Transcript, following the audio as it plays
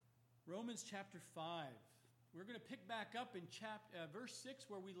Romans chapter 5. We're going to pick back up in verse 6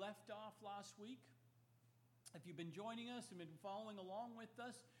 where we left off last week. If you've been joining us and been following along with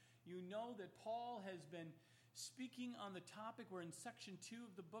us, you know that Paul has been speaking on the topic. We're in section 2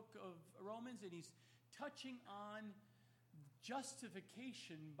 of the book of Romans, and he's touching on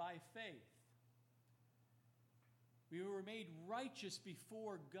justification by faith. We were made righteous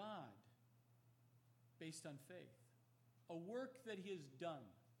before God based on faith, a work that he has done.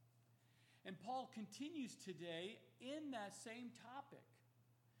 And Paul continues today in that same topic.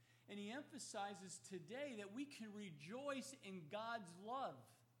 And he emphasizes today that we can rejoice in God's love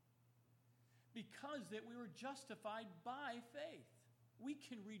because that we were justified by faith. We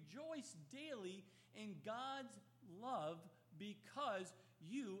can rejoice daily in God's love because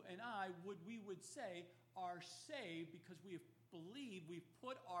you and I, we would say, are saved because we have believed, we've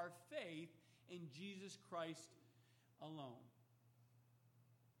put our faith in Jesus Christ alone.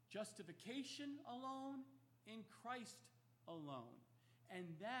 Justification alone, in Christ alone. And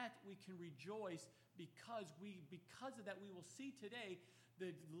that we can rejoice because of that we will see today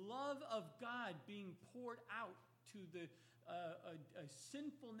the love of God being poured out to a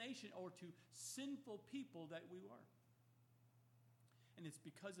sinful nation or to sinful people that we are. And it's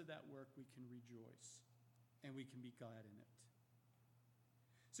because of that work we can rejoice and we can be glad in it.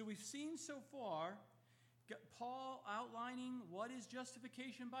 So we've seen so far Paul outlining what is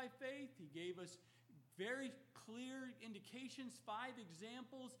justification by faith. He gave us very clear indications, 5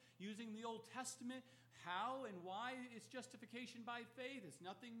 examples using the Old Testament, how and why it's justification by faith. It's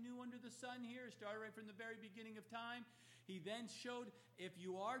nothing new under the sun here. It started right from the very beginning of time. He then showed if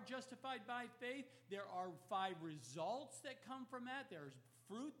you are justified by faith, there are 5 results that come from that. There's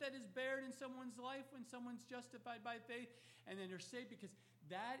fruit that is bared in someone's life when someone's justified by faith, and then they're saved because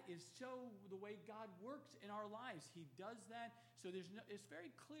that is so the way God works in our lives. He does that, so it's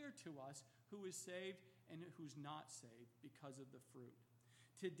very clear to us who is saved and who's not saved because of the fruit.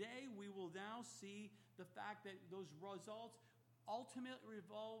 Today we will now see the fact that those results ultimately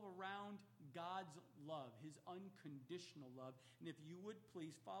revolve around God's love, his unconditional love. And if you would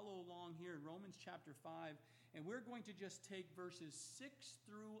please follow along here in Romans chapter 5, and we're going to just take verses 6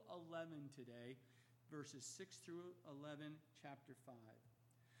 through 11 today, verses 6 through 11, chapter 5.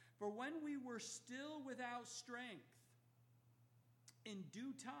 For when we were still without strength, in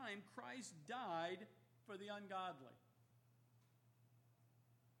due time Christ died for the ungodly.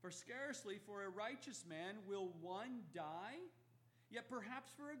 For scarcely for a righteous man will one die, yet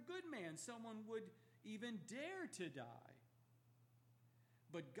perhaps for a good man someone would even dare to die.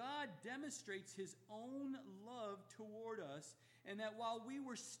 But God demonstrates his own love toward us, and that while we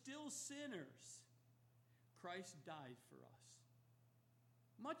were still sinners, Christ died for us.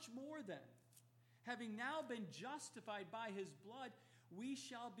 Much more then, having now been justified by his blood, we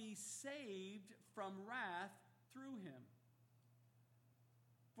shall be saved from wrath through him.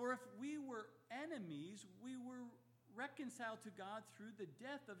 For if we were enemies, we were reconciled to God through the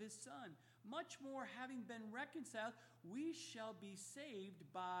death of his Son. Much more, having been reconciled, we shall be saved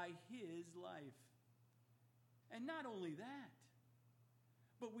by his life. And not only that,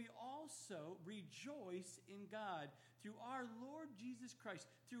 but we also rejoice in God through our Lord Jesus Christ,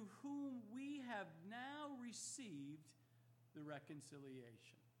 through whom we have now received the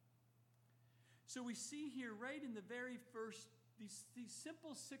reconciliation. So we see here right in the very first, these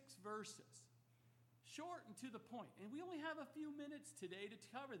simple 6 verses, short and to the point. And we only have a few minutes today to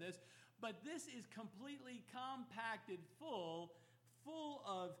cover this, but this is completely compacted full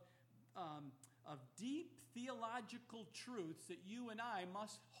of deep theological truths that you and I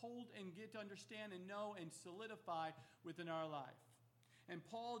must hold and get to understand and know and solidify within our life. And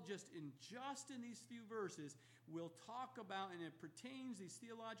Paul just in these few verses will talk about, and it pertains, these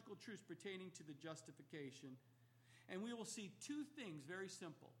theological truths pertaining to the justification. And we will see 2 things, very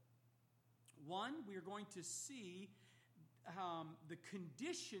simple. One, we are going to see the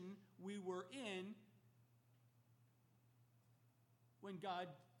condition we were in when God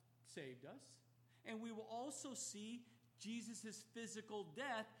saved us. And we will also see Jesus' physical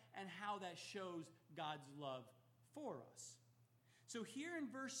death and how that shows God's love for us. So here in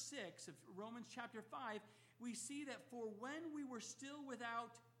verse 6 of Romans chapter 5, we see that for when we were still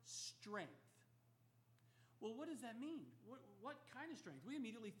without strength. Well, what does that mean? What kind of strength? We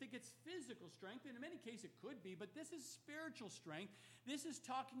immediately think it's physical strength, and in many cases it could be, but this is spiritual strength. This is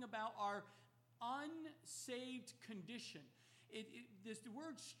talking about our unsaved condition. The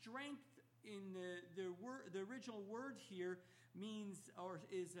word strength in the original word here means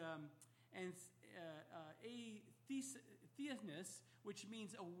theasness, which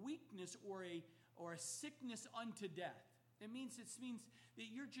means a weakness or a sickness unto death. It means that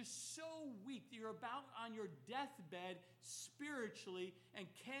you're just so weak that you're about on your deathbed spiritually and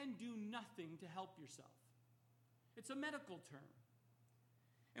can do nothing to help yourself. It's a medical term.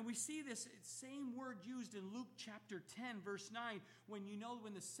 And we see this same word used in Luke chapter 10, verse 9, when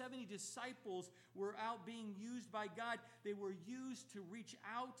the 70 disciples were out being used by God, they were used to reach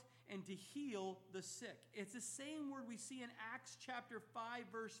out and to heal the sick. It's the same word we see in Acts chapter 5,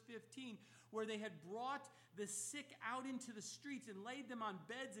 verse 15, where they had brought the sick out into the streets and laid them on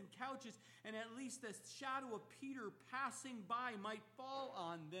beds and couches, and at least the shadow of Peter passing by might fall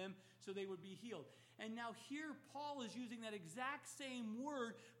on them so they would be healed. And now here Paul is using that exact same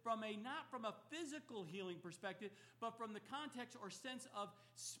word not from a physical healing perspective, but from the context or sense of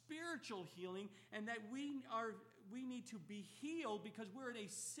spiritual healing, and that we need to be healed because we're in a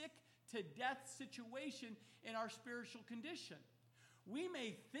sick to death situation in our spiritual condition. We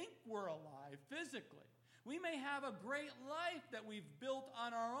may think we're alive physically. We may have a great life that we've built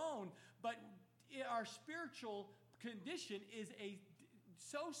on our own, but our spiritual condition is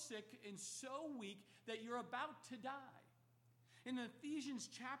so sick and so weak that you're about to die. In Ephesians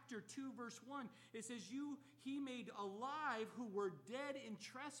chapter 2, verse 1, it says, He made alive who were dead in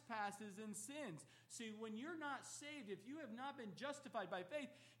trespasses and sins. See, when you're not saved, if you have not been justified by faith,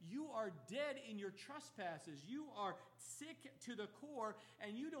 you are dead in your trespasses. You are sick to the core,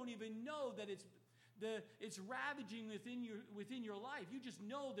 and you don't even know that it's ravaging within your life. You just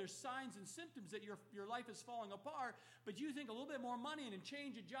know there's signs and symptoms that your life is falling apart, but you think a little bit more money and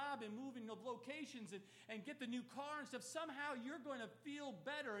change a job and moving of locations and get the new car and stuff, somehow you're going to feel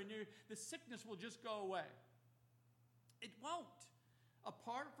better and the sickness will just go away. It won't.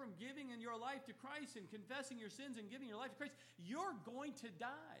 Apart from giving in your life to Christ and confessing your sins and giving your life to Christ, you're going to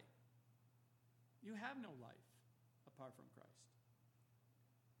die. You have no life apart from Christ.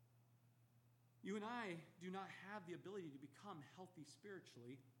 You and I do not have the ability to become healthy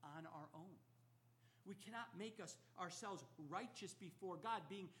spiritually on our own. We cannot make ourselves righteous before God,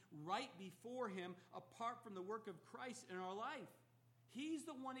 being right before Him apart from the work of Christ in our life. He's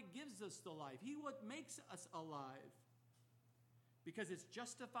the one that gives us the life. He what makes us alive. Because it's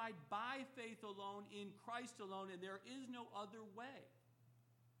justified by faith alone, in Christ alone, and there is no other way.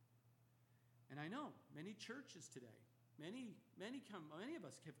 And I know many churches today, many of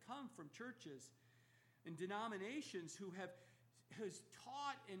us have come from churches and denominations who has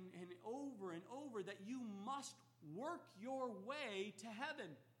taught and over that you must work your way to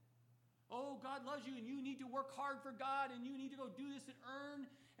heaven. Oh, God loves you and you need to work hard for God and you need to go do this and earn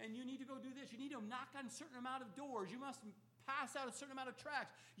and you need to go do this. You need to knock on a certain amount of doors. You must pass out a certain amount of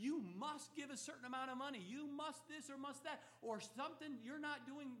tracts. You must give a certain amount of money. You must this or must that or something you're not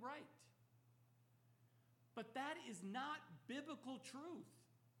doing right. But that is not biblical truth.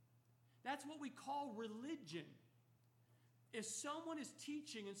 That's what we call religion. If someone is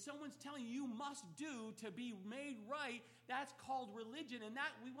teaching and someone's telling you must do to be made right, that's called religion, and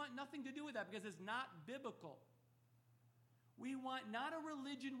that we want nothing to do with that because it's not biblical. We want not a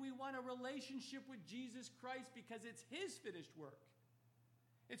religion, we want a relationship with Jesus Christ because it's His finished work.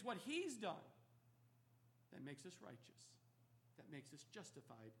 It's what He's done that makes us righteous, that makes us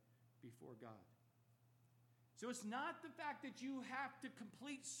justified before God. So it's not the fact that you have to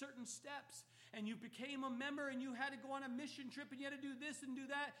complete certain steps and you became a member and you had to go on a mission trip and you had to do this and do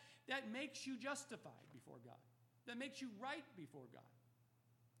that. That makes you justified before God. That makes you right before God.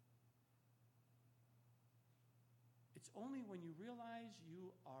 It's only when you realize you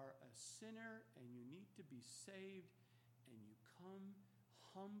are a sinner and you need to be saved and you come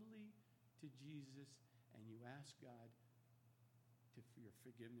humbly to Jesus and you ask God for your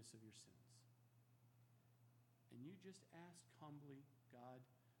forgiveness of your sins. And you just ask humbly, God,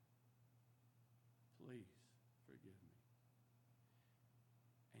 please forgive me.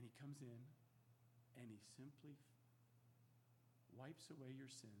 And He comes in and He simply wipes away your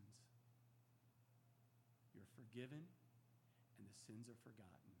sins. You're forgiven and the sins are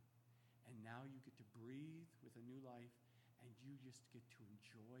forgotten. And now you get to breathe with a new life and you just get to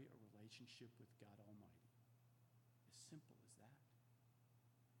enjoy a relationship with God Almighty. As simple as that.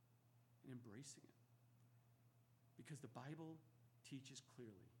 And embracing it. Because the Bible teaches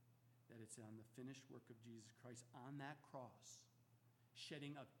clearly that it's on the finished work of Jesus Christ on that cross,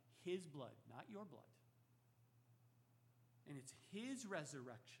 shedding of His blood, not your blood. And it's His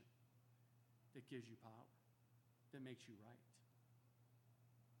resurrection that gives you power, that makes you right,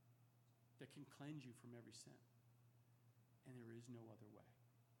 that can cleanse you from every sin. And there is no other way.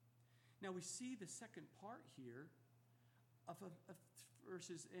 Now we see the second part here of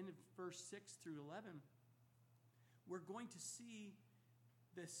verses in verse 6 through 11. We're going to see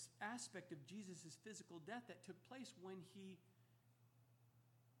this aspect of Jesus' physical death that took place when he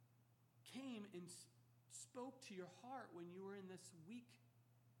came and spoke to your heart when you were in this weak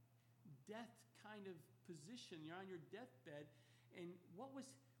death kind of position. You're on your deathbed. And what was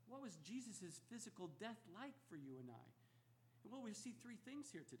Jesus' physical death like for you and I? Well, we see three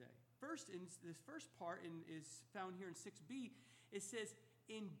things here today. First, in this first part is found here in 6b. It says,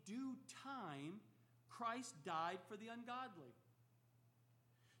 in due time, Christ died for the ungodly.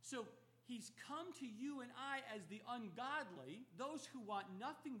 So he's come to you and I as the ungodly, those who want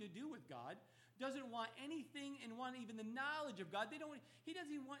nothing to do with God, doesn't want anything and want even the knowledge of God. He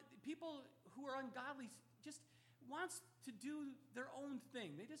doesn't even want, people who are ungodly just wants to do their own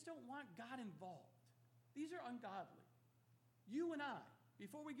thing. They just don't want God involved. These are ungodly. You and I,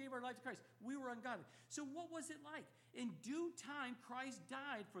 before we gave our life to Christ, we were ungodly. So what was it like? In due time, Christ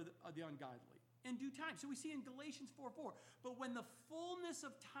died for the ungodly. In due time. So we see in Galatians 4:4, but when the fullness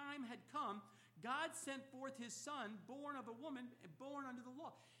of time had come, God sent forth his Son, born of a woman, born under the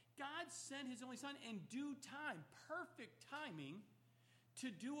law. God sent his only Son in due time, perfect timing,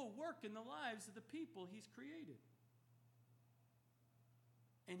 to do a work in the lives of the people he's created.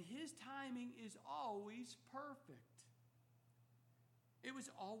 And his timing is always perfect. It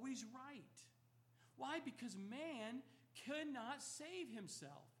was always right. Why? Because man could not save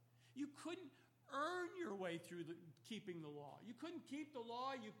himself. You couldn't earn your way through keeping the law. You couldn't keep the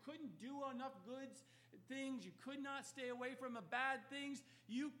law. You couldn't do enough good things. You could not stay away from the bad things.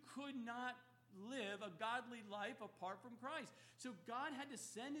 You could not live a godly life apart from Christ. So God had to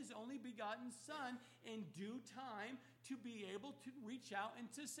send his only begotten Son in due time to be able to reach out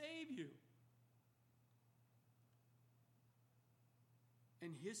and to save you.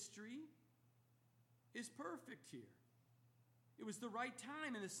 And history is perfect here. It was the right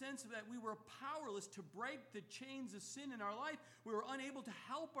time in the sense that we were powerless to break the chains of sin in our life. We were unable to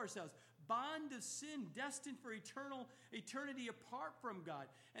help ourselves. Bond of sin, destined for eternity apart from God.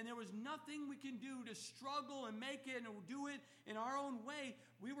 And there was nothing we can do to struggle and make it and do it in our own way.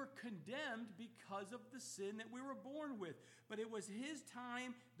 We were condemned because of the sin that we were born with. But it was his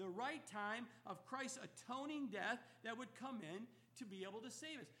time, the right time of Christ's atoning death that would come in to be able to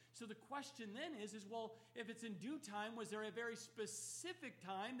save us. So the question then is well, if it's in due time, was there a very specific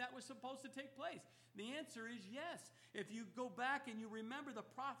time that was supposed to take place? The answer is yes. If you go back and you remember the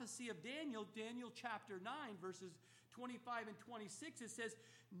prophecy of Daniel chapter 9, verses 25 and 26, it says,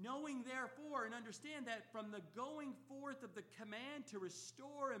 knowing therefore and understand that from the going forth of the command to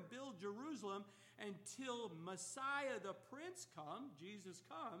restore and build Jerusalem until Messiah the Prince come, Jesus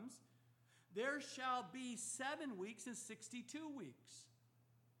comes, there shall be 7 weeks and 62 weeks.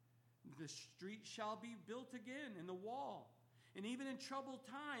 The street shall be built again and the wall. And even in troubled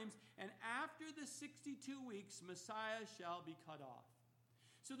times, and after the 62 weeks, Messiah shall be cut off.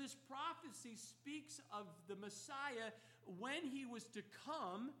 So this prophecy speaks of the Messiah when he was to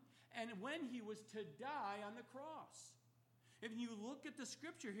come and when he was to die on the cross. If you look at the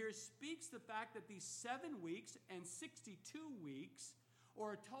scripture here, it speaks the fact that these 7 weeks and 62 weeks,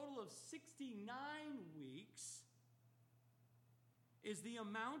 or a total of 69 weeks, is the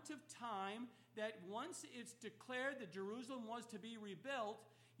amount of time that once it's declared that Jerusalem was to be rebuilt,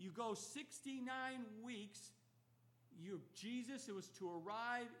 you go 69 weeks, Jesus was to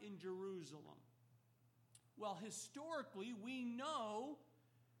arrive in Jerusalem. Well, historically, we know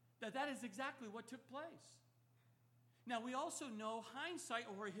that is exactly what took place. Now, we also know hindsight,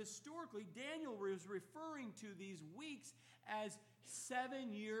 or historically, Daniel was referring to these weeks as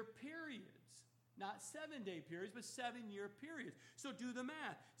 7-year periods. Not 7-day periods, but 7-year periods. So do the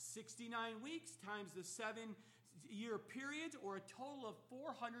math. 69 weeks times the 7-year periods, or a total of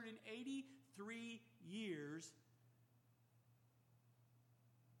 483 years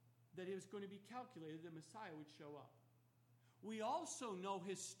that it was going to be calculated that Messiah would show up. We also know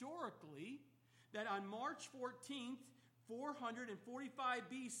historically that on March 14th, 445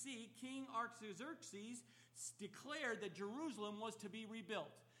 BC, King Artaxerxes declared that Jerusalem was to be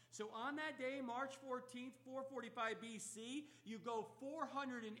rebuilt. So on that day, March 14th, 445 BC, you go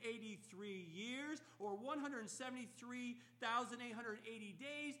 483 years, or 173,880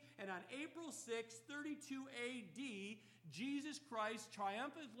 days, and on April 6th, 32 AD, Jesus Christ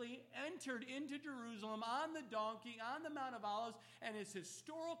triumphantly entered into Jerusalem on the donkey, on the Mount of Olives, and it's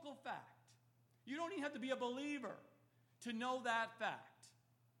historical fact. You don't even have to be a believer to know that fact.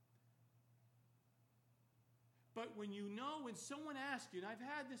 But when someone asks you, and I've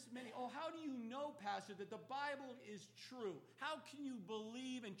had this many, how do you know, Pastor, that the Bible is true? How can you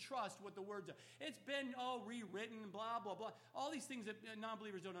believe and trust what the words are? It's been rewritten, blah, blah, blah. All these things that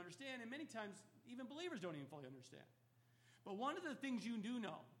non-believers don't understand, and many times even believers don't even fully understand. But one of the things you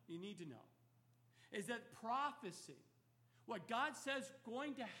need to know, is that prophecy, what God says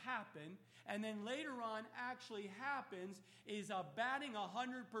going to happen, and then later on actually happens, is a batting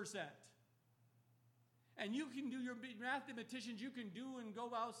 100%. And you can do your mathematicians, you can do and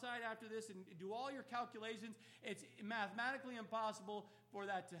go outside after this and do all your calculations. It's mathematically impossible for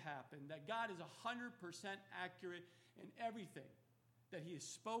that to happen. That God is 100% accurate in everything that he has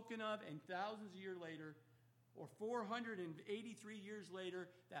spoken of, and thousands of years later, or 483 years later,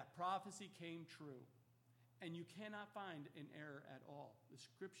 that prophecy came true. And you cannot find an error at all. The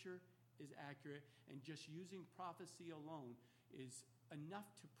scripture is accurate, and just using prophecy alone is enough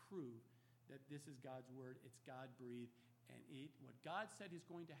to prove that this is God's word. It's God-breathed, and what God said is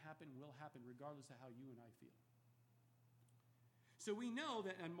going to happen will happen regardless of how you and I feel. So we know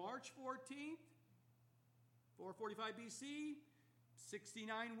that on March 14th, 445 BC,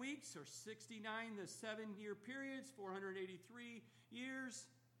 69 weeks, or 69 the 7-year periods, 483 years,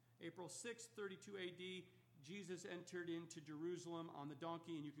 April 6th, 32 AD, Jesus entered into Jerusalem on the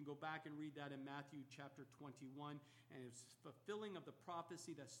donkey, and you can go back and read that in Matthew chapter 21, and it's fulfilling of the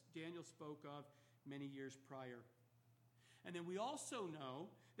prophecy that Daniel spoke of many years prior. And then we also know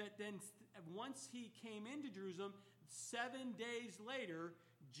that then once he came into Jerusalem, 7 days later,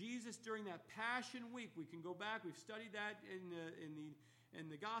 Jesus, during that Passion Week, we can go back, we've studied that in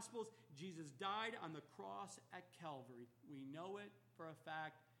the Gospels, Jesus died on the cross at Calvary. We know it for a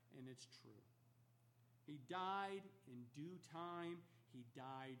fact, and it's true. He died in due time. He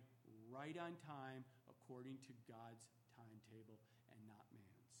died right on time according to God's timetable and not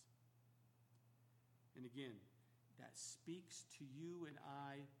man's. And again, that speaks to you and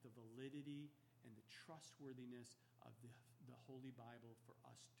I the validity and the trustworthiness of the Holy Bible for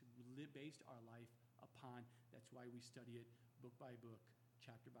us to base our life upon. That's why we study it book by book,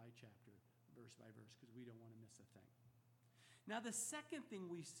 chapter by chapter, verse by verse, because we don't want to miss a thing. Now, the second thing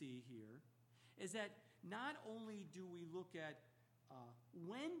we see here is that not only do we look at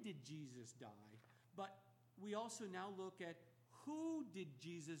when did Jesus die, but we also now look at who did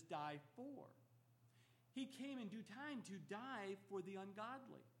Jesus die for. He came in due time to die for the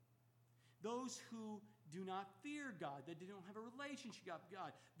ungodly, those who do not fear God, that don't have a relationship with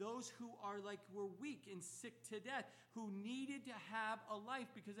God, those who were weak and sick to death, who needed to have a life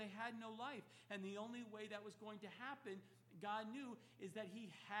because they had no life. And the only way that was going to happen, God knew, is that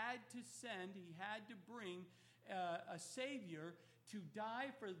he had to bring a Savior to die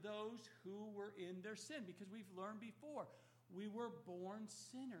for those who were in their sin. Because we've learned before, we were born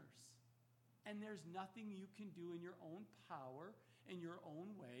sinners. And there's nothing you can do in your own power, in your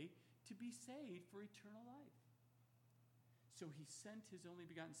own way, to be saved for eternal life. So he sent his only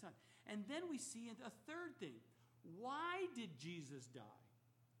begotten Son. And then we see a third thing. Why did Jesus die?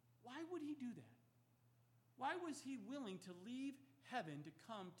 Why would he do that? Why was he willing to leave heaven to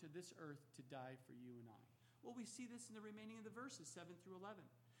come to this earth to die for you and I? Well, we see this in the remaining of the verses, 7 through 11.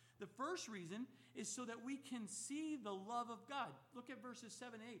 The first reason is so that we can see the love of God. Look at verses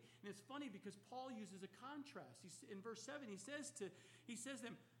 7 and 8. And it's funny because Paul uses a contrast. In verse 7, he says to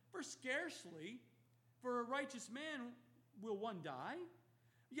them, "For scarcely for a righteous man will one die,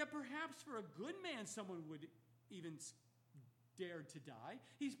 yet perhaps for a good man someone would even dare to die."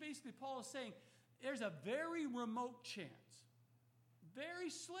 Paul is saying, there's a very remote chance, very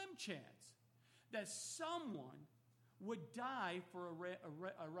slim chance, that someone would die for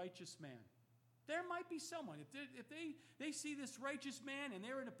a righteous man. There might be someone. If they see this righteous man and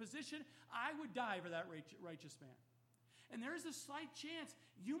they're in a position, I would die for that righteous man. And there's a slight chance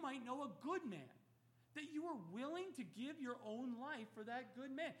you might know a good man, that you are willing to give your own life for that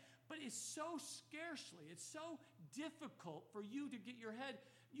good man. But it's so scarcely, it's so difficult for you to get your head.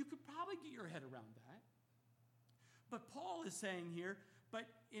 You could probably get your head around that. But Paul is saying here, but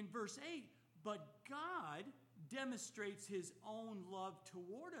in verse 8, but God demonstrates his own love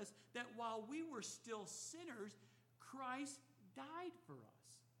toward us, that while we were still sinners, Christ died for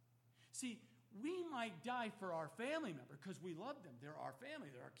us. See, we might die for our family member because we love them. They're our family.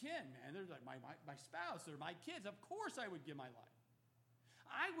 They're our kin, man. They're like my spouse. They're my kids. Of course I would give my life.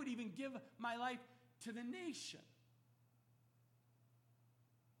 I would even give my life to the nation.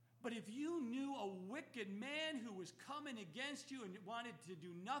 But if you knew a wicked man who was coming against you and wanted to do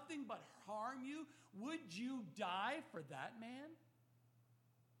nothing but harm you, would you die for that man?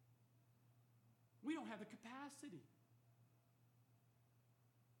 We don't have the capacity.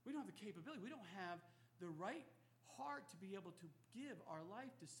 We don't have the capability. We don't have the right heart to be able to give our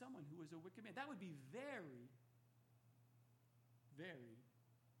life to someone who is a wicked man. That would be very, very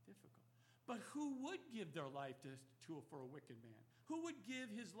difficult. But who would give their life for a wicked man? Who would give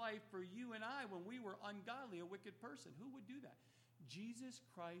his life for you and I when we were ungodly, a wicked person? Who would do that? Jesus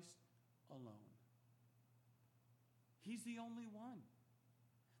Christ alone. He's the only one.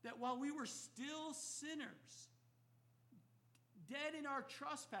 That while we were still sinners, dead in our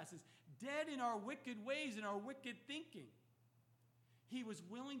trespasses, dead in our wicked ways and our wicked thinking, he was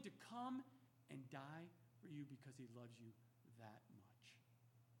willing to come and die for you because he loves you that much.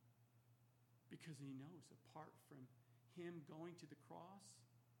 Because he knows apart from him going to the cross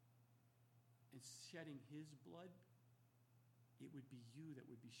and shedding his blood, it would be you that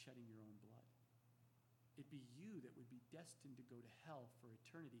would be shedding your own blood. It'd be you that would be destined to go to hell for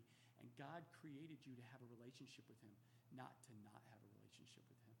eternity. And God created you to have a relationship with him, not to not have a relationship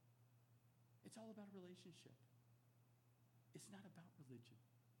with him. It's all about a relationship. It's not about religion.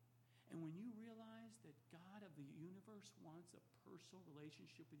 And when you realize that God of the universe wants a personal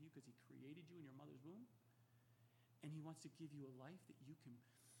relationship with you because he created you in your mother's womb, and he wants to give you a life that you can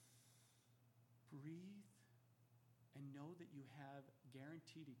breathe and know that you have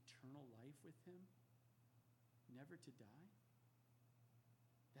guaranteed eternal life with him, never to die,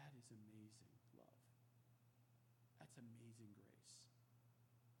 that is amazing love. That's amazing grace.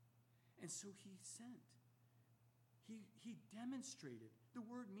 And so he sent. He demonstrated. The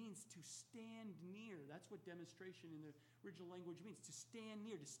word means to stand near. That's what demonstration in the original language means. To stand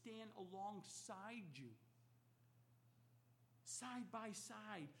near, to stand alongside you. Side by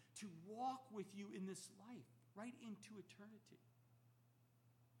side, to walk with you in this life, right into eternity.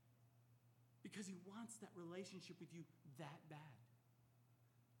 Because he wants that relationship with you that bad.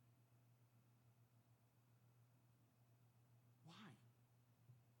 Why?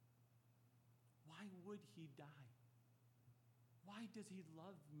 Why would he die? Why does he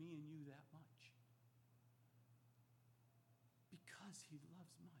love me and you that much? Because he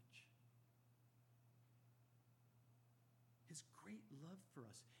loves much. His great love for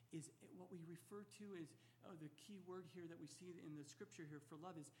us is what we refer to as the key word here that we see in the scripture here for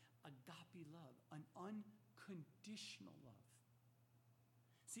love is agape love, an unconditional love.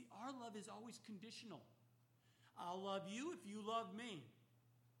 See, our love is always conditional. I'll love you if you love me.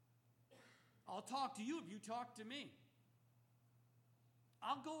 I'll talk to you if you talk to me.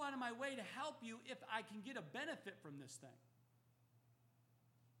 I'll go out of my way to help you if I can get a benefit from this thing.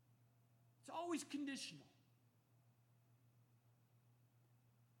 It's always conditional.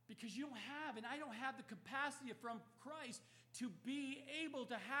 Because you don't have, and I don't have the capacity from Christ to be able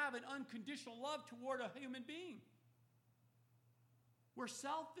to have an unconditional love toward a human being. We're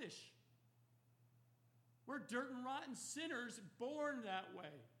selfish. We're dirt and rotten sinners born that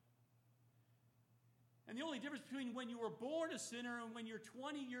way. And the only difference between when you were born a sinner and when you're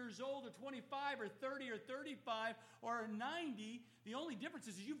 20 years old or 25 or 30 or 35 or 90, the only difference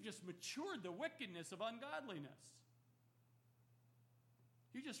is you've just matured the wickedness of ungodliness.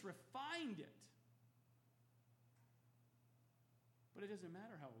 You just refined it. But it doesn't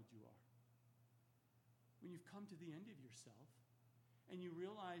matter how old you are. When you've come to the end of yourself and you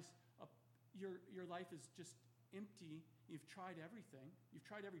realize your life is just empty, you've tried everything. You've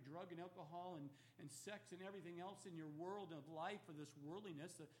tried every drug and alcohol and sex and everything else in your world of life for this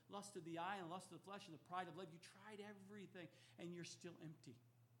worldliness, the lust of the eye and lust of the flesh and the pride of life. You tried everything and you're still empty.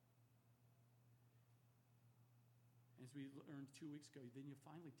 As we learned 2 weeks ago, then you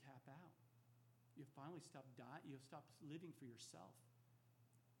finally tap out. You finally stop dying. You'll stop living for yourself.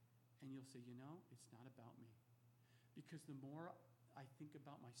 And you'll say, it's not about me. Because the more I think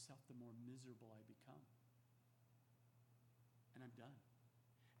about myself, the more miserable I become. And I'm done.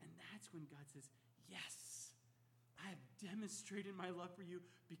 And that's when God says, yes, I have demonstrated my love for you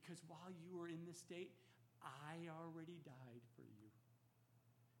because while you were in this state, I already died for you.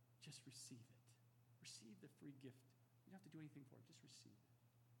 Just receive it. Receive the free gift. You don't have to do anything for it. Just receive it.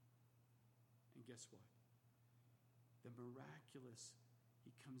 And guess what? The miraculous,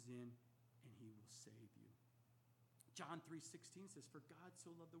 he comes in and he will save you. John 3:16 says, for God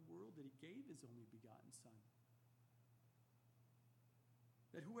so loved the world that he gave his only begotten Son,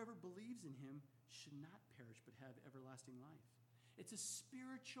 that whoever believes in him should not perish but have everlasting life. It's a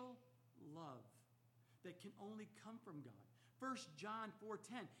spiritual love that can only come from God. 1 John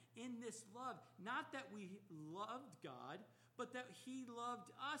 4:10, in this love, not that we loved God, but that he loved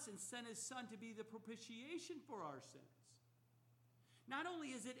us and sent his Son to be the propitiation for our sins. Not only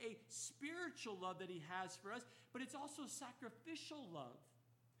is it a spiritual love that he has for us, but it's also sacrificial love.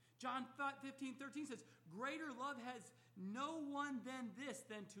 John 15:13 says, greater love has no one than this,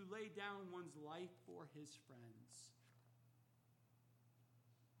 than to lay down one's life for his friends.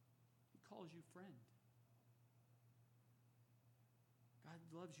 He calls you friend.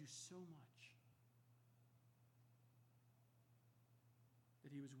 God loves you so much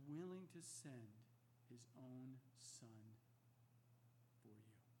that he was willing to send his own son for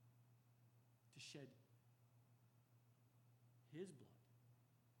you, to shed his blood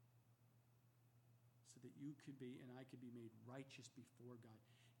so that you could be and I could be made righteous before God,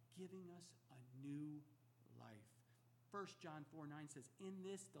 giving us a new life. 1 John 4:9 says, "In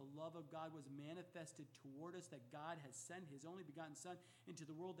this the love of God was manifested toward us, that God has sent his only begotten Son into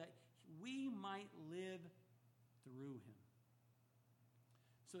the world that we might live through him."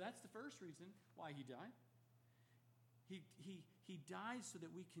 So that's the first reason why he died. He dies so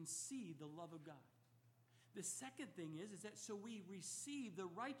that we can see the love of God. The second thing is that so we receive the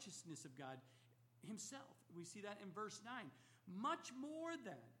righteousness of God himself. We see that in verse 9. "Much more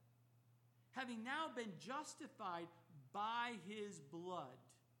then, having now been justified by his blood."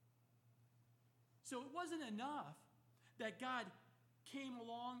 So it wasn't enough that God came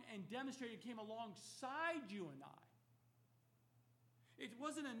along and demonstrated, came alongside you and I. It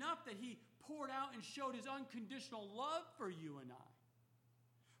wasn't enough that he poured out and showed his unconditional love for you and I.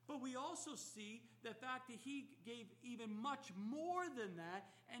 But we also see the fact that he gave even much more than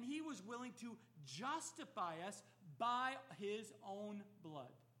that, and he was willing to justify us by his own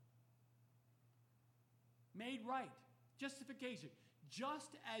blood. Made right. Justification.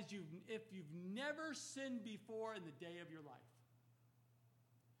 Just as if you've never sinned before in the day of your life.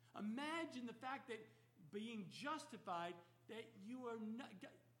 Imagine the fact that being justified, that you are not,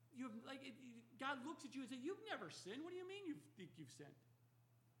 God looks at you and says, "You've never sinned. What do you mean you think you've sinned?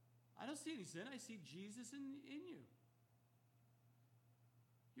 I don't see any sin. I see Jesus in you.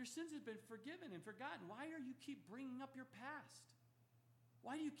 Your sins have been forgiven and forgotten. Why do you keep bringing up your past?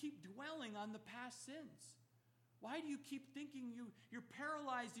 Why do you keep dwelling on the past sins? Why do you keep thinking you're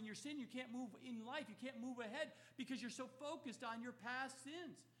paralyzed in your sin? You can't move in life. You can't move ahead because you're so focused on your past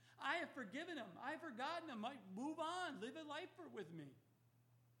sins. I have forgiven them. I've forgotten them. Move on. Live a life with me.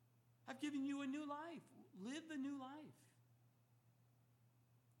 I've given you a new life. Live the new life."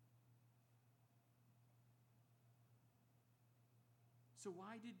 So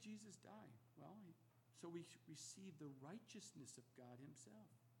why did Jesus die? Well, so we receive the righteousness of God himself.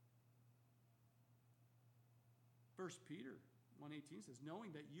 1 Peter 1:18 says,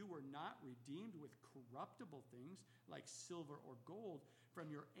 "Knowing that you were not redeemed with corruptible things like silver or gold from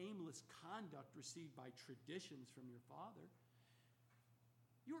your aimless conduct received by traditions from your father."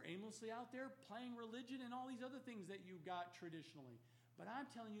 You were aimlessly out there playing religion and all these other things that you got traditionally. But I'm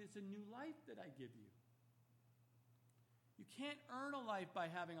telling you, it's a new life that I give you. You can't earn a life by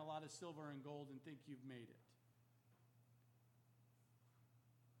having a lot of silver and gold and think you've made it.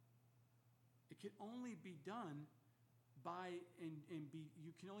 It can only be done by,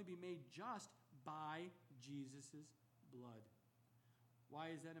 you can only be made just by Jesus' blood. Why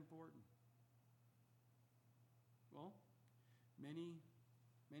is that important? Well, many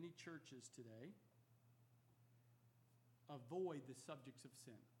churches today avoid the subjects of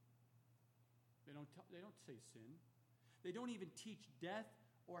sin. They don't say sin. They don't even teach death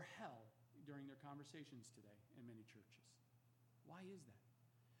or hell during their conversations today in many churches. Why is that?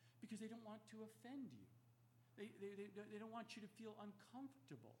 Because they don't want to offend you. They don't want you to feel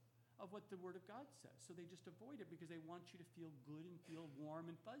uncomfortable of what the Word of God says. So they just avoid it because they want you to feel good and feel warm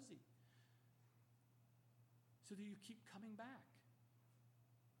and fuzzy. So that you keep coming back.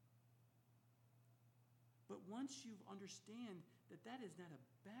 But once you understand that that is not a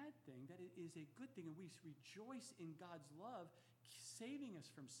bad thing, that it is a good thing, and we rejoice in God's love, saving us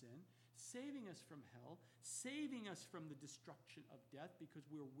from sin, saving us from hell, saving us from the destruction of death because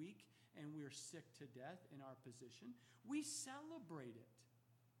we're weak and we're sick to death in our position, we celebrate it.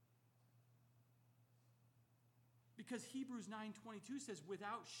 Because Hebrews 9:22 says,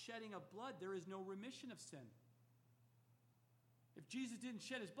 "Without shedding of blood, there is no remission of sin." If Jesus didn't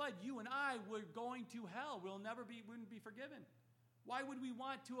shed his blood, you and I were going to hell. Wouldn't be forgiven. Why would we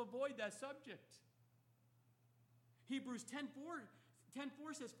want to avoid that subject? Hebrews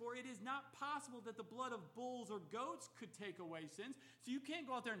 10:4 says, "For it is not possible that the blood of bulls or goats could take away sins." So you can't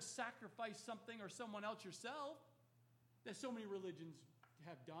go out there and sacrifice something or someone else yourself that so many religions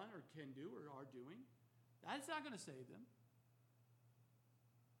have done or can do or are doing. That's not going to save them.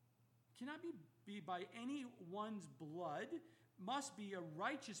 It cannot be by anyone's blood. Must be a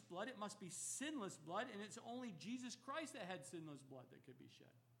righteous blood. It must be sinless blood. And it's only Jesus Christ that had sinless blood that could be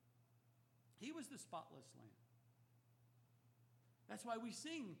shed. He was the spotless lamb. That's why we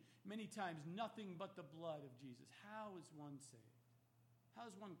sing many times, "Nothing but the blood of Jesus." How is one saved? How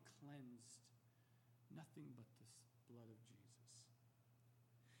is one cleansed? Nothing but the blood of Jesus.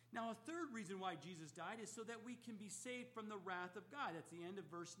 Now, a third reason why Jesus died is so that we can be saved from the wrath of God. That's the end of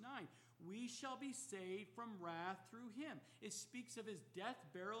verse 9. We shall be saved from wrath through him. It speaks of his death,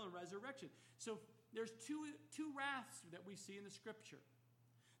 burial, and resurrection. So there's two wraths that we see in the scripture.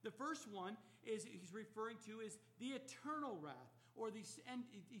 The first one is he's referring to is the eternal wrath, or the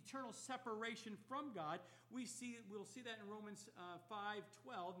eternal separation from God. We'll see that in Romans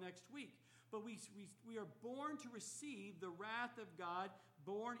 5:12 next week. But we are born to receive the wrath of God,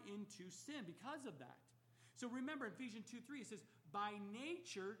 born into sin because of that. So remember, in Ephesians 2:3, it says, by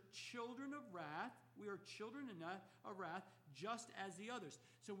nature, children of wrath. We are children of wrath, just as the others.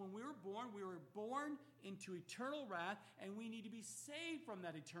 So when we were born into eternal wrath, and we need to be saved from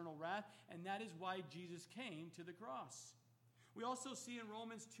that eternal wrath, and that is why Jesus came to the cross. We also see in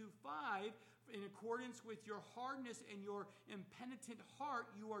Romans 2:5, in accordance with your hardness and your impenitent heart,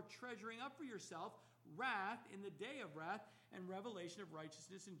 you are treasuring up for yourself wrath in the day of wrath and revelation of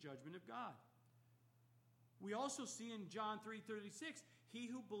righteousness and judgment of God. We also see in John 3:36, he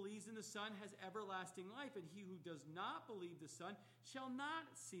who believes in the Son has everlasting life, and he who does not believe the Son shall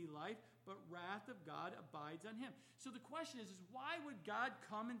not see life, but wrath of God abides on him. So the question is why would God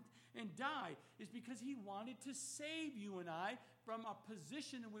come and die? It's because he wanted to save you and I from a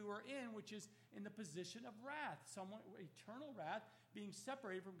position that we were in, which is in the position of wrath, eternal wrath, being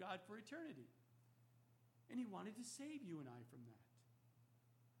separated from God for eternity. And he wanted to save you and I from that.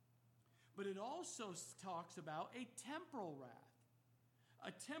 But it also talks about a temporal wrath.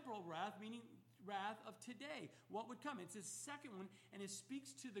 A temporal wrath, meaning wrath of today. What would come? It's the second one, and it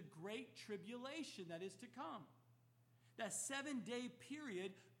speaks to the great tribulation that is to come. That 7-day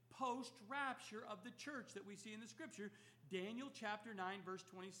period post-rapture of the church that we see in the scripture, Daniel chapter 9, verse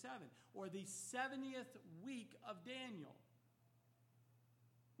 27, or the 70th week of Daniel.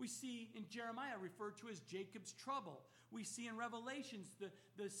 We see in Jeremiah referred to as Jacob's trouble. We see in Revelations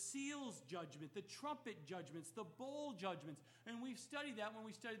the seals judgment, the trumpet judgments, the bowl judgments. And we've studied that when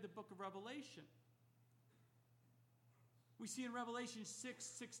we studied the book of Revelation. We see in Revelation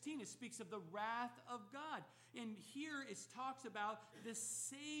 6:16, it speaks of the wrath of God. And here it talks about the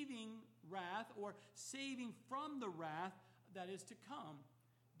saving wrath, or saving from the wrath that is to come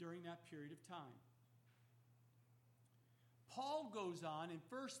during that period of time. Paul goes on in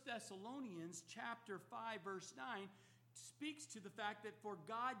 1 Thessalonians chapter 5, verse 9, speaks to the fact that for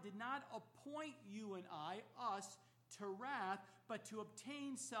God did not appoint you and us, to wrath, but to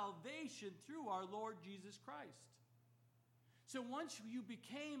obtain salvation through our Lord Jesus Christ. So once you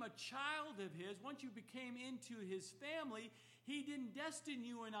became a child of his, once you became into his family, he didn't destine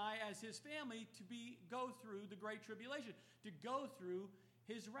you and I as his family to go through the great tribulation, to go through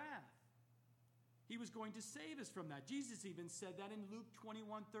his wrath. He was going to save us from that. Jesus even said that in Luke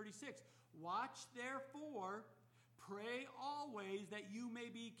 21:36. Watch therefore, pray always, that you may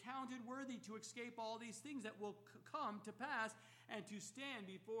be counted worthy to escape all these things that will come to pass, and to stand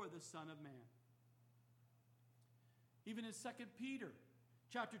before the Son of Man. Even in 2 Peter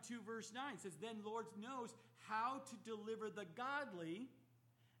chapter 2, verse 9 says, then Lord knows how to deliver the godly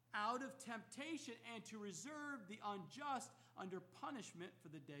out of temptation, and to reserve the unjust under punishment for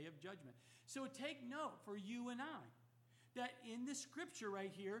the day of judgment. So take note for you and I, that in the scripture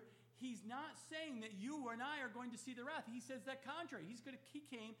right here, he's not saying that you and I are going to see the wrath. He says that contrary. He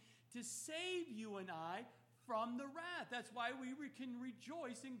came to save you and I from the wrath. That's why we can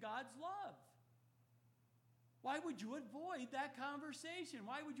rejoice in God's love. Why would you avoid that conversation?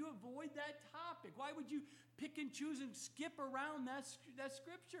 Why would you avoid that topic? Why would you pick and choose and skip around that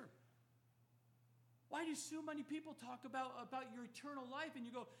scripture? Why do so many people talk about your eternal life, and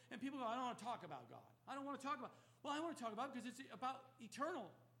people go, I don't want to talk about God. I don't want to talk about. Well, I want to talk about it because it's about eternal.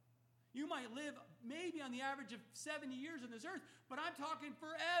 You might live maybe on the average of 70 years on this earth, but I'm talking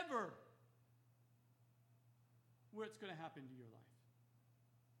forever. What's going to happen to your life?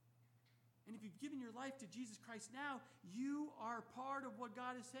 And if you've given your life to Jesus Christ now, you are part of what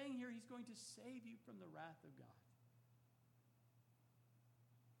God is saying here. He's going to save you from the wrath of God.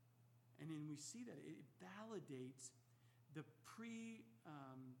 And then we see that it validates the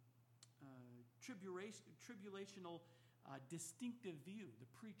tribulational distinctive view, the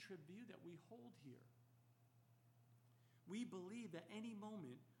pre-trib view that we hold here. We believe that any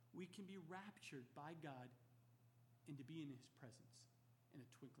moment we can be raptured by God and to be in his presence in a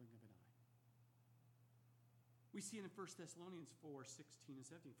twinkling of an eye. We see in 1 Thessalonians 4:16 and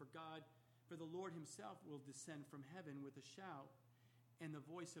 17, for the Lord himself will descend from heaven with a shout and the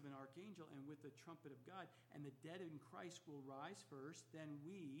voice of an archangel and with the trumpet of God, and the dead in Christ will rise first. Then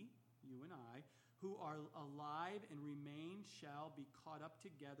we, you and I, who are alive and remain, shall be caught up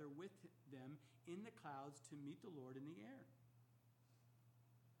together with them in the clouds to meet the Lord in the air.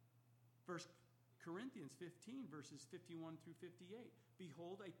 1 Corinthians 15, verses 51 through 58.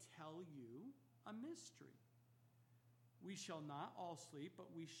 Behold, I tell you a mystery. We shall not all sleep,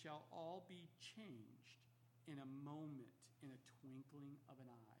 but we shall all be changed in a moment, in a twinkling of an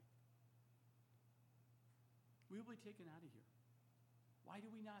eye. We will be taken out of here. Why do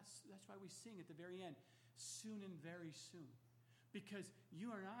we not? That's why we sing at the very end, soon and very soon. Because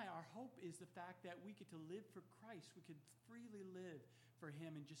you and I, our hope is the fact that we get to live for Christ. We could freely live for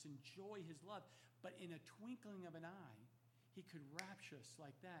him and just enjoy his love. But in a twinkling of an eye, he could rapture us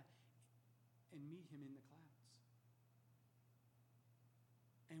like that and meet him in the clouds.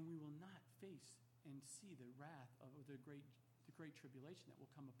 And we will not face and see the wrath of the great tribulation that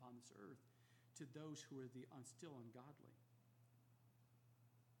will come upon this earth to those who are still ungodly.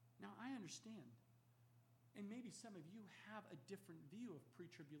 Now, I understand. And maybe some of you have a different view of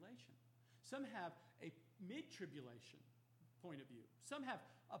pre-tribulation. Some have a mid-tribulation point of view. Some have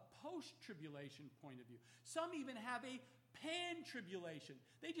a post-tribulation point of view. Some even have a pan-tribulation.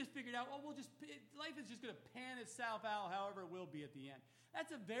 They just figured out, life is just going to pan itself out however it will be at the end.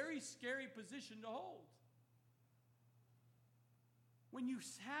 That's a very scary position to hold. When you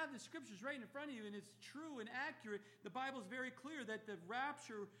have the scriptures right in front of you and it's true and accurate, the Bible is very clear that the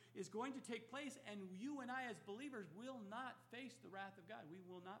rapture is going to take place, and you and I as believers will not face the wrath of God. We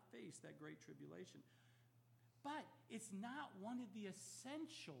will not face that great tribulation. But it's not one of the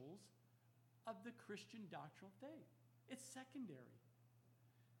essentials of the Christian doctrinal faith. It's secondary.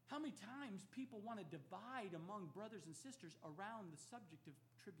 How many times people want to divide among brothers and sisters around the subject of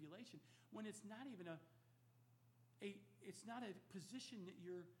tribulation when it's not even it's not a position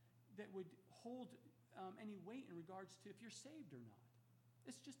that would hold any weight in regards to if you're saved or not.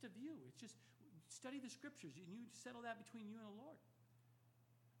 It's just a view. It's just study the scriptures and you settle that between you and the Lord.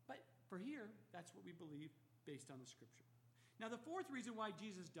 But for here, that's what we believe based on the scripture. Now, the fourth reason why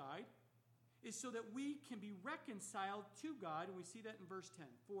Jesus died is so that we can be reconciled to God, and we see that in verse 10.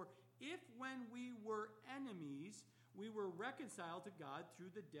 For if when we were enemies, we were reconciled to God through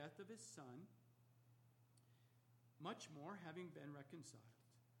the death of his Son, much more having been reconciled.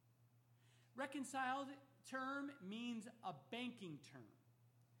 Reconciled term means a banking term.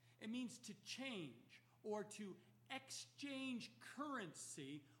 It means to change or to exchange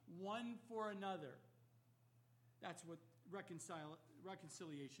currency one for another. That's what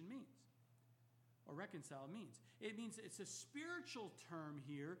reconciliation means, or reconcile means. It means it's a spiritual term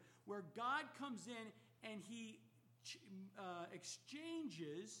here where God comes in and he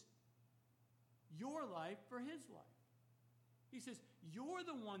exchanges your life for his life. He says, you're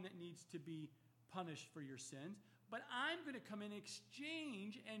the one that needs to be punished for your sins, but I'm going to come in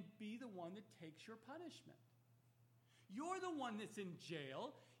exchange and be the one that takes your punishment. You're the one that's in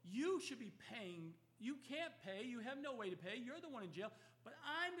jail. You should be paying. You can't pay. You have no way to pay. You're the one in jail, but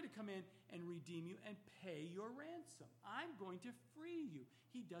I'm going to come in and redeem you and pay your ransom. I'm going to free you.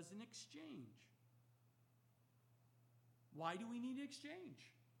 He does an exchange. Why do we need an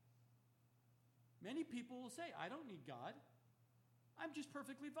exchange? Many people will say, I don't need God. I'm just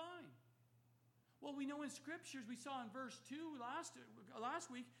perfectly fine. Well, we know in scriptures, we saw in verse 2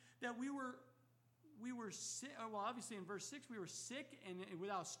 last week that we were sick. Well, obviously in verse 6, we were sick and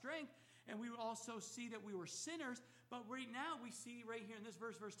without strength, and we also see that we were sinners. But right now we see right here in this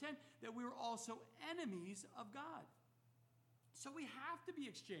verse 10, that we were also enemies of God. So we have to be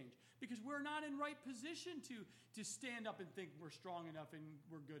exchanged because we're not in right position to stand up and think we're strong enough and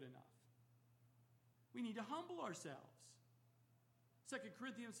we're good enough. We need to humble ourselves. 2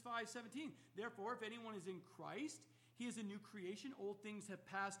 Corinthians 5:17, therefore, if anyone is in Christ, he is a new creation. Old things have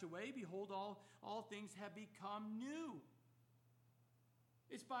passed away. Behold, all things have become new.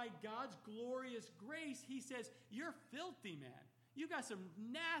 It's by God's glorious grace, he says, you're filthy, man. You got some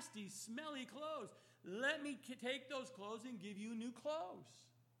nasty, smelly clothes. Let me take those clothes and give you new clothes.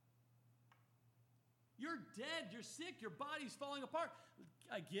 You're dead. You're sick. Your body's falling apart.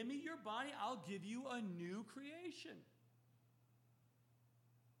 Give me your body. I'll give you a new creation.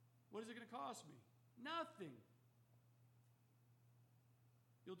 What is it going to cost me? Nothing.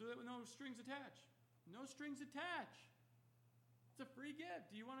 You'll do it with no strings attached. No strings attached. It's a free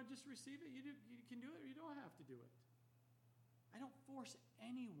gift. Do you want to just receive it? You can do it or you don't have to do it. I don't force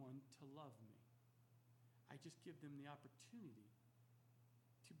anyone to love me. I just give them the opportunity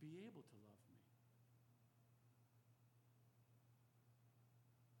to be able to love me.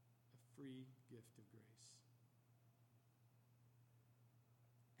 A free gift of grace.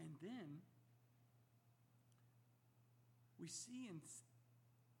 And then we see in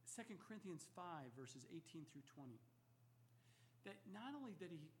 2 Corinthians 5, verses 18 through 20, that not only that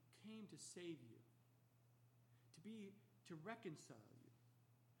he came to save you, to reconcile you,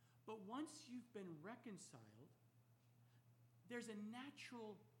 But once you've been reconciled, there's a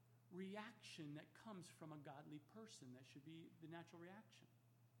natural reaction that comes from a godly person. That should be the natural reaction.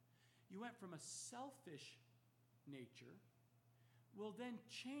 You went from a selfish nature, will then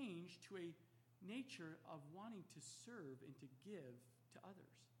change to a nature of wanting to serve and to give to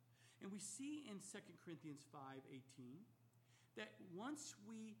others. And we see in 2 Corinthians 5:18 that once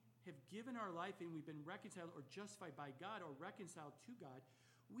we have given our life and we've been reconciled or justified by God or reconciled to God,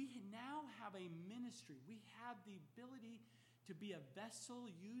 we now have a ministry. We have the ability to be a vessel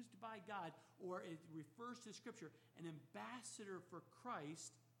used by God, or it refers to Scripture, an ambassador for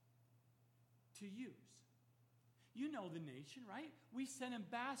Christ to use. You know the nation, right? We send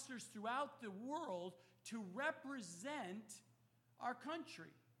ambassadors throughout the world to represent our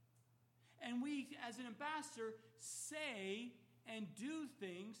country. And we, as an ambassador, say and do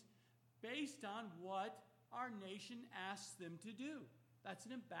things based on what our nation asks them to do. That's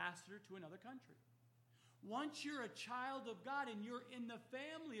an ambassador to another country. Once you're a child of God and you're in the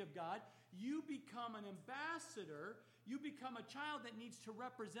family of God, you become an ambassador. You become a child that needs to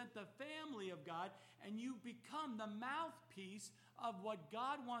represent the family of God, and you become the mouthpiece of what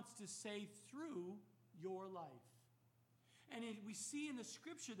God wants to say through your life. And we see in the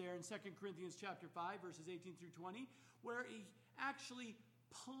scripture there in 2 Corinthians chapter 5, verses 18 through 20, where he actually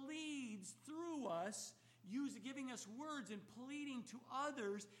pleads through us, giving us words and pleading to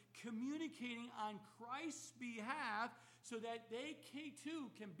others, communicating on Christ's behalf so that they too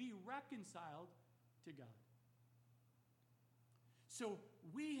can be reconciled to God. So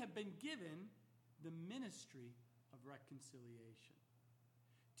we have been given the ministry of reconciliation,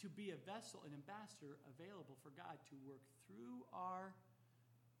 to be a vessel, an ambassador available for God to work through our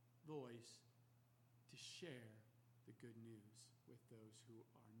voice to share the good news with those who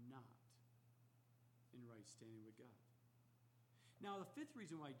are not in right standing with God. Now, the fifth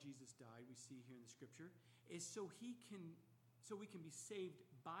reason why Jesus died, we see here in the scripture, is so we can be saved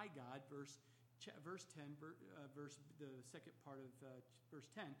by God. Verse 10, the second part of verse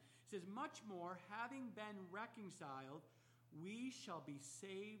 10, says, "Much more, having been reconciled, we shall be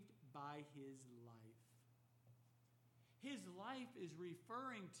saved by his life." His life is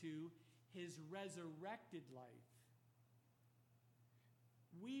referring to his resurrected life.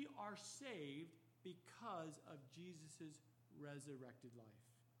 We are saved because of Jesus' resurrected life.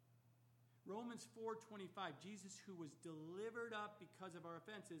 Romans 4:25, Jesus who was delivered up because of our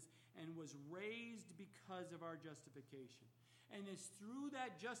offenses and was raised because of our justification. And it's through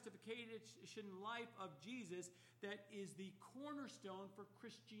that justification life of Jesus that is the cornerstone for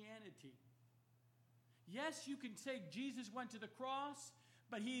Christianity. Yes, you can say Jesus went to the cross,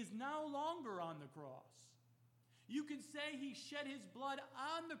 but he is no longer on the cross. You can say he shed his blood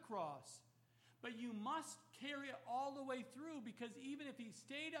on the cross, but you must carry it all the way through, because even if he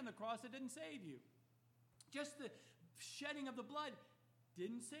stayed on the cross, it didn't save you. Just the shedding of the blood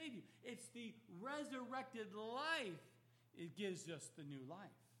didn't save you. It's the resurrected life. It gives us the new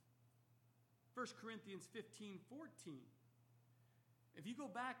life. 1 Corinthians 15:14. If you go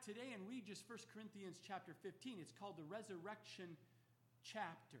back today and read just 1 Corinthians chapter 15, it's called the resurrection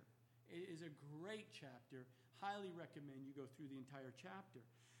chapter. It is a great chapter. Highly recommend you go through the entire chapter.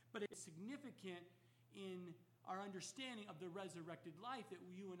 But it's significant in our understanding of the resurrected life that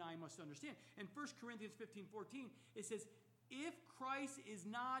you and I must understand. In 1 Corinthians 15:14, it says, "If Christ is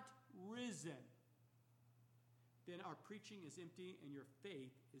not risen, then our preaching is empty and your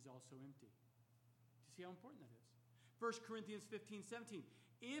faith is also empty." Do you see how important that is? 1 Corinthians 15:17,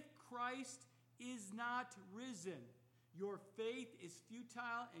 "If Christ is not risen, your faith is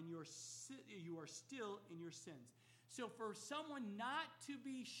futile and you are still in your sins." So for someone not to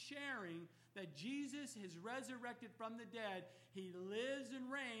be sharing that Jesus is resurrected from the dead, he lives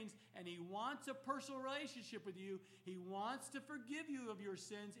and reigns, and he wants a personal relationship with you. He wants to forgive you of your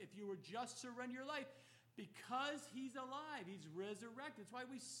sins if you would just surrender your life, because he's alive. He's resurrected. That's why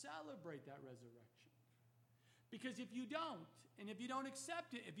we celebrate that resurrection. Because if you don't, and if you don't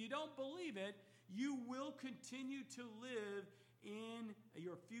accept it, if you don't believe it, you will continue to live in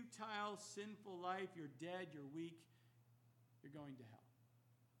your futile, sinful life. You're dead, you're weak, you're going to hell.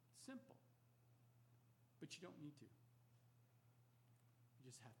 Simple. But you don't need to. You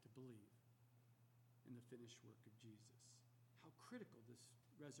just have to believe in the finished work of Jesus. How critical this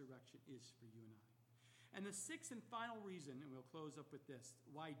resurrection is for you and I. And the sixth and final reason, and we'll close up with this,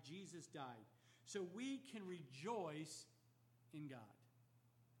 why Jesus died, so we can rejoice in God.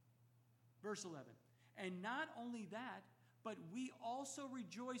 Verse 11, "And not only that, but we also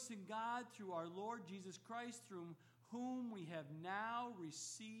rejoice in God through our Lord Jesus Christ, through whom we have now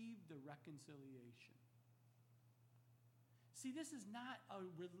received the reconciliation." See, this is not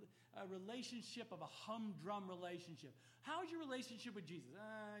a relationship of a humdrum relationship. How is your relationship with Jesus?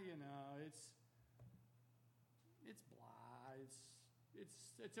 It's blah.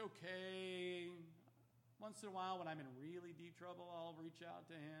 It's okay. Once in a while, when I'm in really deep trouble, I'll reach out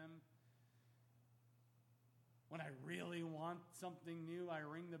to him. When I really want something new, I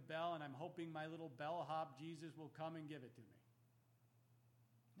ring the bell, and I'm hoping my little bellhop Jesus will come and give it to me.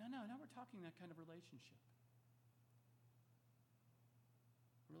 No, we're talking that kind of relationship.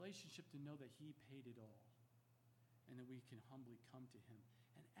 A relationship to know that he paid it all, and that we can humbly come to him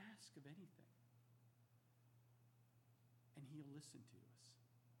and ask of anything. And he'll listen to us.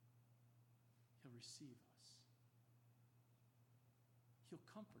 He'll receive us. He'll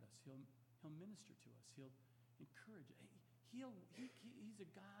comfort us. He'll minister to us. He'll encourage. He's a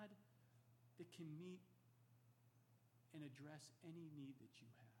God that can meet and address any need that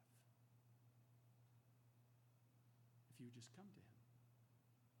you have. If you would just come to him.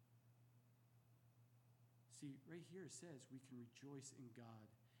 See, right here it says we can rejoice in God.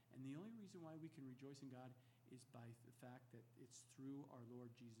 And the only reason why we can rejoice in God is by the fact that it's through our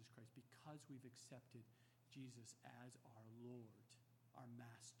Lord Jesus Christ, because we've accepted Jesus as our Lord, our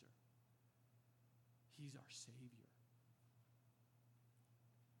Master. He's our Savior.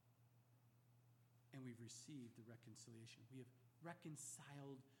 And we've received the reconciliation. We have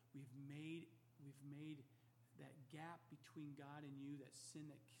reconciled, we've made that gap between God and you, that sin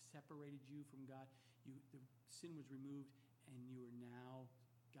that separated you from God. The sin was removed, and you are now,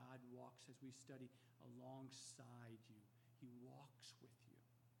 God walks, as we study, alongside you. He walks with you.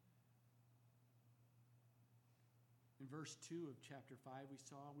 In verse 2 of chapter 5, we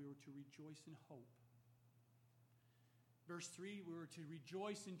saw we were to rejoice in hope. Verse 3, we were to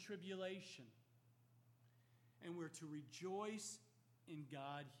rejoice in tribulation. And we're to rejoice in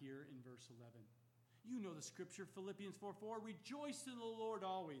God here in verse 11. You know the scripture, Philippians 4:4, rejoice in the Lord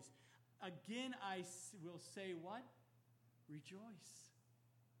always. Again, I will say what? Rejoice.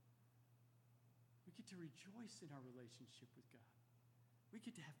 We get to rejoice in our relationship with God. We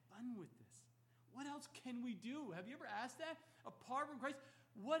get to have fun with this. What else can we do? Have you ever asked that? Apart from Christ,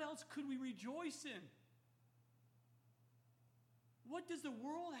 what else could we rejoice in? What does the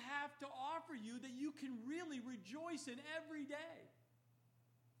world have to offer you that you can really rejoice in every day?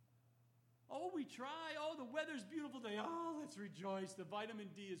 Oh, we try. Oh, the weather's beautiful today. Oh, let's rejoice. The vitamin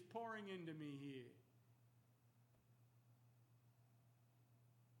D is pouring into me here.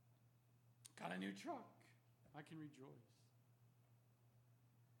 Got a new truck. I can rejoice.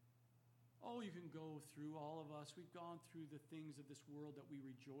 Oh, you can go through, all of us, we've gone through the things of this world that we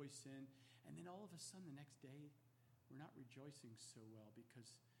rejoice in, and then all of a sudden the next day, we're not rejoicing so well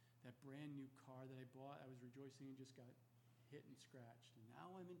because that brand new car that I bought, I was rejoicing and just got hit and scratched, and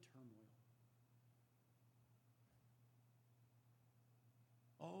now I'm in turmoil.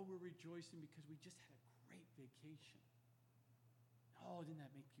 Oh, we're rejoicing because we just had a great vacation. Oh, didn't that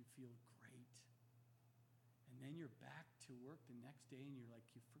make you feel great? And then you're back to work the next day and you're like,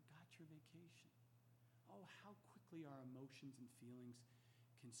 you forgot your vacation. Oh, how quickly our emotions and feelings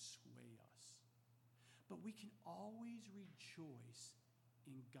can sway us. But we can always rejoice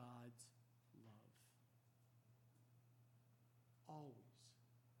in God's love. Always.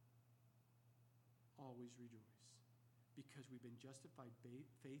 Always rejoice. Because we've been justified by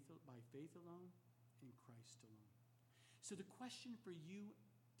faith alone, in Christ alone. So the question for you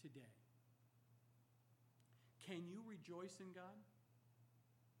today, can you rejoice in God?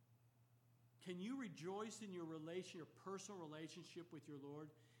 Can you rejoice in your personal relationship with your Lord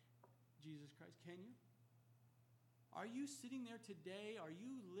Jesus Christ? Can you? Are you sitting there today? Are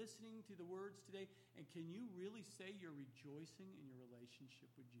you listening to the words today? And can you really say you're rejoicing in your relationship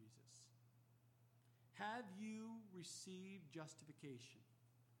with Jesus? Have you received justification?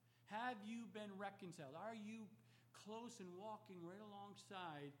 Have you been reconciled? Are you close and walking right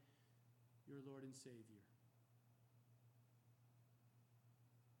alongside your Lord and Savior?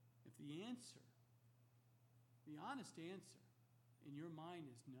 If the answer, the honest answer in your mind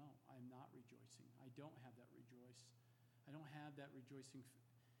is no, I'm not rejoicing. I don't have that rejoice. I don't have that rejoicing,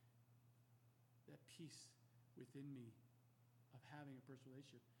 that peace within me of having a personal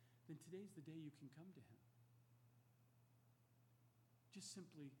relationship, then today's the day you can come to him. Just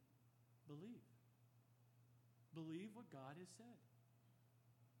simply believe. Believe what God has said.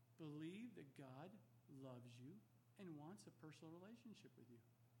 Believe that God loves you and wants a personal relationship with you.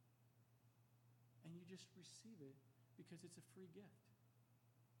 And you just receive it because it's a free gift.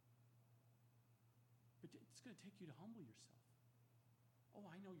 But it's going to take you to humble yourself. Oh,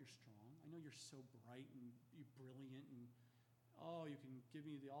 I know you're strong. I know you're so bright and you're brilliant and Oh, you can give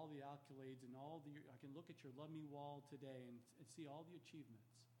me all the accolades and I can look at your love me wall today and see all the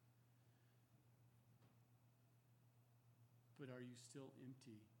achievements. But are you still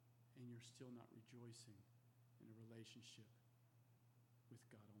empty and you're still not rejoicing in a relationship with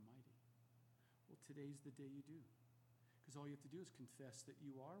God Almighty? Well, today's the day you do. Because all you have to do is confess that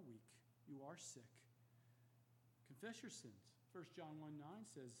you are weak, you are sick. Confess your sins. 1 John 1:9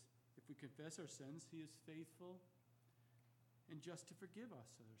 says, if we confess our sins, he is faithful and just to forgive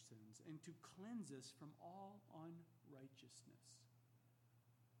us of our sins and to cleanse us from all unrighteousness.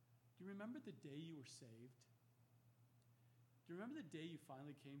 Do you remember the day you were saved? Do you remember the day you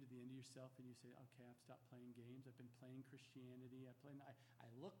finally came to the end of yourself and you say, okay, I've stopped playing games. I've been playing Christianity. I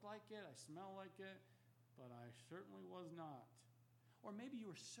look like it. I smell like it. But I certainly was not. Or maybe you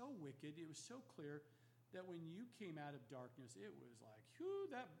were so wicked, it was so clear that when you came out of darkness, it was like,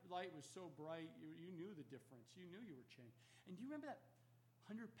 whew, that light was so bright, you knew the difference. You knew you were changed. And do you remember that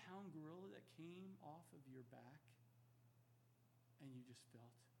 100-pound gorilla that came off of your back and you just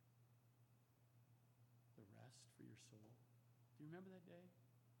felt the rest for your soul? Do you remember that day?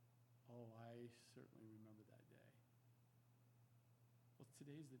 Oh, I certainly remember that day. Well,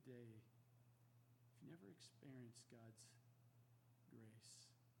 today's the day. If you never experienced God's grace,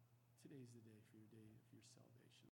 today's the day for your day of your salvation.